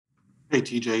Hey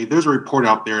TJ, there's a report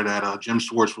out there that Jim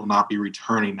Schwartz will not be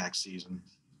returning next season.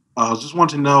 I just want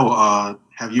to know,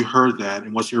 have you heard that,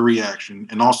 and what's your reaction,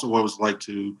 and also what it was like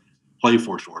to play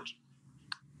for Schwartz?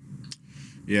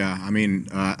 Yeah, I mean,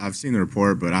 I've seen the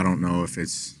report, but I don't know if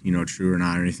it's true or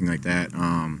not or anything like that.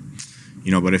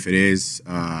 But if it is,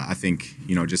 I think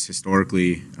just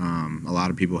historically, a lot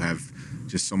of people have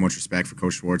just so much respect for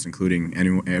Coach Schwartz, including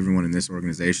everyone in this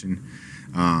organization.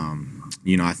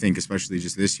 I think especially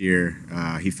just this year,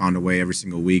 he found a way every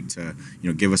single week to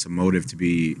give us a motive to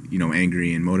be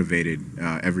angry and motivated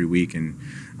every week, and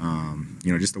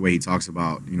just the way he talks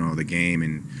about the game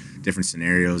and different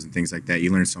scenarios and things like that.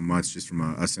 You learn so much just from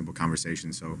a simple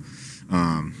conversation. So,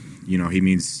 he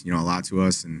means a lot to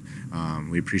us,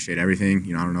 and we appreciate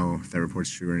everything. I don't know if that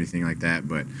report's true or anything like that,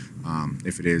 but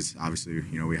if it is, obviously,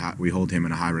 we hold him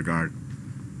in a high regard.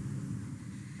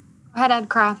 Go ahead, Ed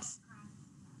Crafts.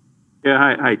 Yeah,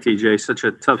 hi, TJ. Such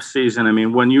a tough season. I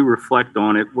mean, when you reflect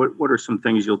on it, what are some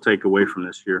things you'll take away from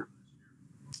this year?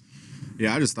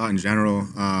 Yeah, I just thought in general,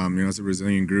 it's a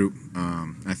resilient group.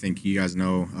 I think you guys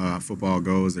know football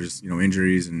goes. There's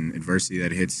injuries and adversity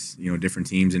that hits different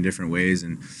teams in different ways,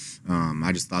 and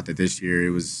I just thought that this year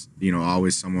it was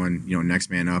always someone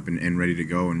next man up and ready to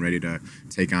go and ready to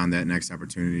take on that next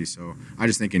opportunity. So I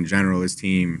just think in general this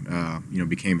team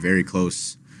became very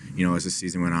close as the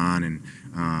season went on, and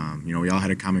we all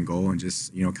had a common goal and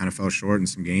just kind of fell short in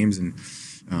some games and.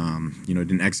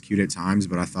 Didn't execute at times,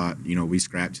 but I thought, we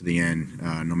scrapped to the end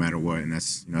no matter what, and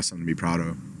that's, something to be proud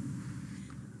of.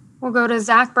 We'll go to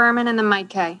Zach Berman and then Mike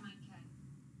Kay.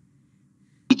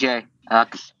 DJ,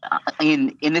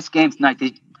 in this game tonight,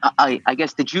 I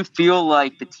guess, did you feel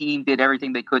like the team did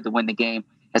everything they could to win the game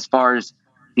as far as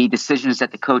the decisions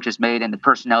that the coaches made and the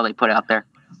personnel they put out there?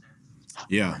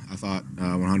 Yeah, I thought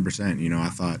 100%. I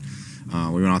thought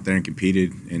we went out there and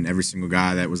competed, and every single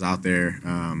guy that was out there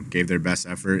gave their best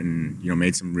effort and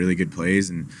made some really good plays.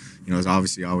 And there's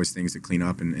obviously always things to clean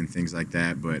up and things like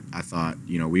that. But I thought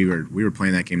we were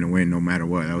playing that game to win no matter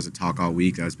what. That was the talk all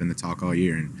week. That's been the talk all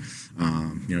year,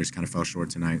 and just kind of fell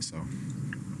short tonight.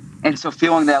 And so,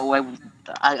 feeling that way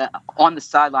on the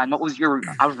sideline, what was your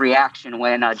reaction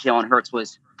when Jalen Hurts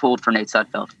was pulled for Nate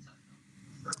Sudfeld?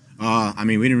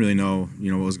 We didn't really know,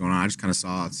 what was going on. I just kind of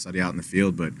saw Suddy out in the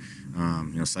field, but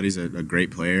Suddy's a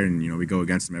great player, and we go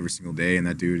against him every single day, and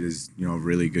that dude is a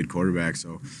really good quarterback.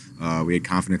 So we had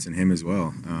confidence in him as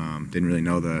well. Didn't really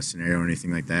know the scenario or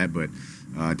anything like that, but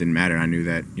it didn't matter. I knew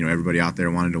that everybody out there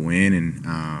wanted to win,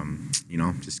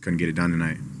 and just couldn't get it done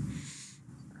tonight.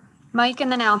 Mike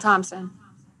and then Al Thompson.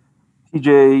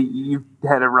 TJ, you've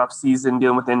had a rough season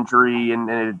dealing with injury and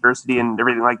adversity and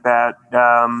everything like that.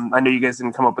 I know you guys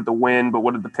didn't come up with the win, but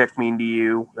what did the pick mean to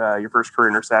you, your first career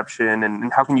interception,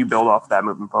 and how can you build off that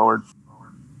moving forward?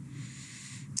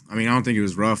 I don't think it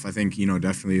was rough. I think,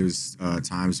 definitely it was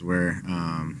times where,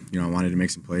 I wanted to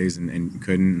make some plays and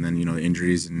couldn't, and then,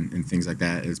 injuries and things like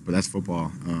that. But that's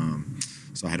football.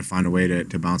 So I had to find a way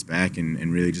to bounce back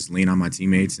and really just lean on my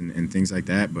teammates and things like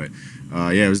that. But,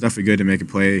 it was definitely good to make a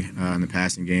play in the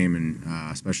passing game, and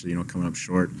especially, coming up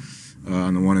short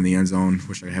on the one in the end zone.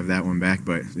 Wish I could have that one back,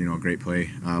 but, great play.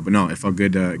 But, no, it felt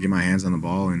good to get my hands on the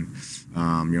ball and,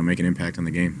 make an impact on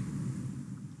the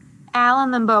game. Al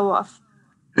and then Bo Wolf.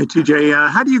 Hey, TJ,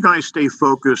 how do you guys stay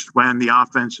focused when the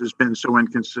offense has been so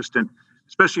inconsistent?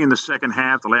 Especially in the second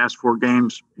half, the last 4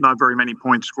 games, not very many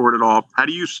points scored at all. How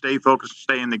do you stay focused,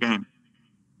 stay in the game?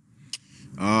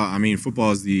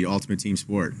 Football is the ultimate team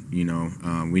sport. We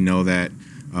know that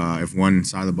if one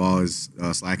side of the ball is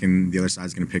slacking, the other side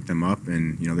is going to pick them up.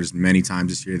 And, there's many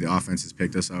times this year the offense has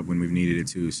picked us up when we've needed it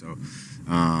too. So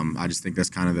I just think that's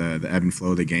kind of the ebb and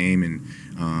flow of the game. And,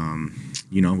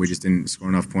 we just didn't score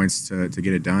enough points to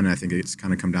get it done. I think it's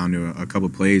kind of come down to a couple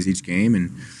plays each game,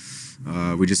 and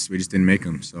we just didn't make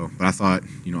them. So, but I thought,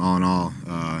 all in all,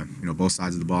 both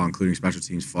sides of the ball, including special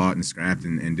teams, fought and scrapped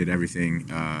and did everything,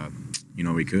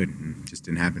 we could, and it just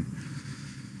didn't happen.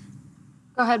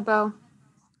 Go ahead, Bo.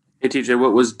 Hey, TJ,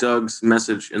 what was Doug's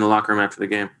message in the locker room after the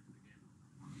game?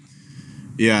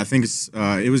 Yeah, I think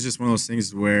it was just one of those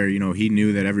things where, he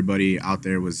knew that everybody out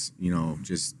there was,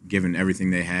 just giving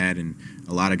everything they had. And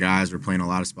a lot of guys were playing a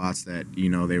lot of spots that,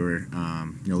 they were, a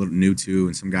little new to,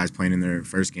 and some guys playing in their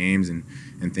first games and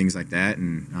things like that.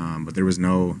 And but there was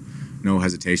no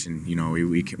hesitation.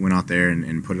 We went out there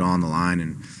and put it all on the line.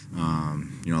 And,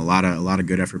 a lot of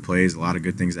good effort plays, a lot of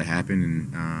good things that happened.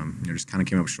 And, just kind of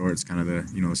came up short. It's kind of the,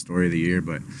 the story of the year.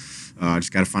 But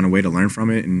just got to find a way to learn from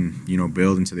it and,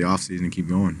 build into the offseason and keep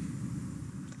going.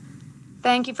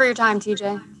 Thank you for your time,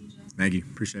 TJ. Thank you.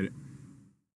 Appreciate it.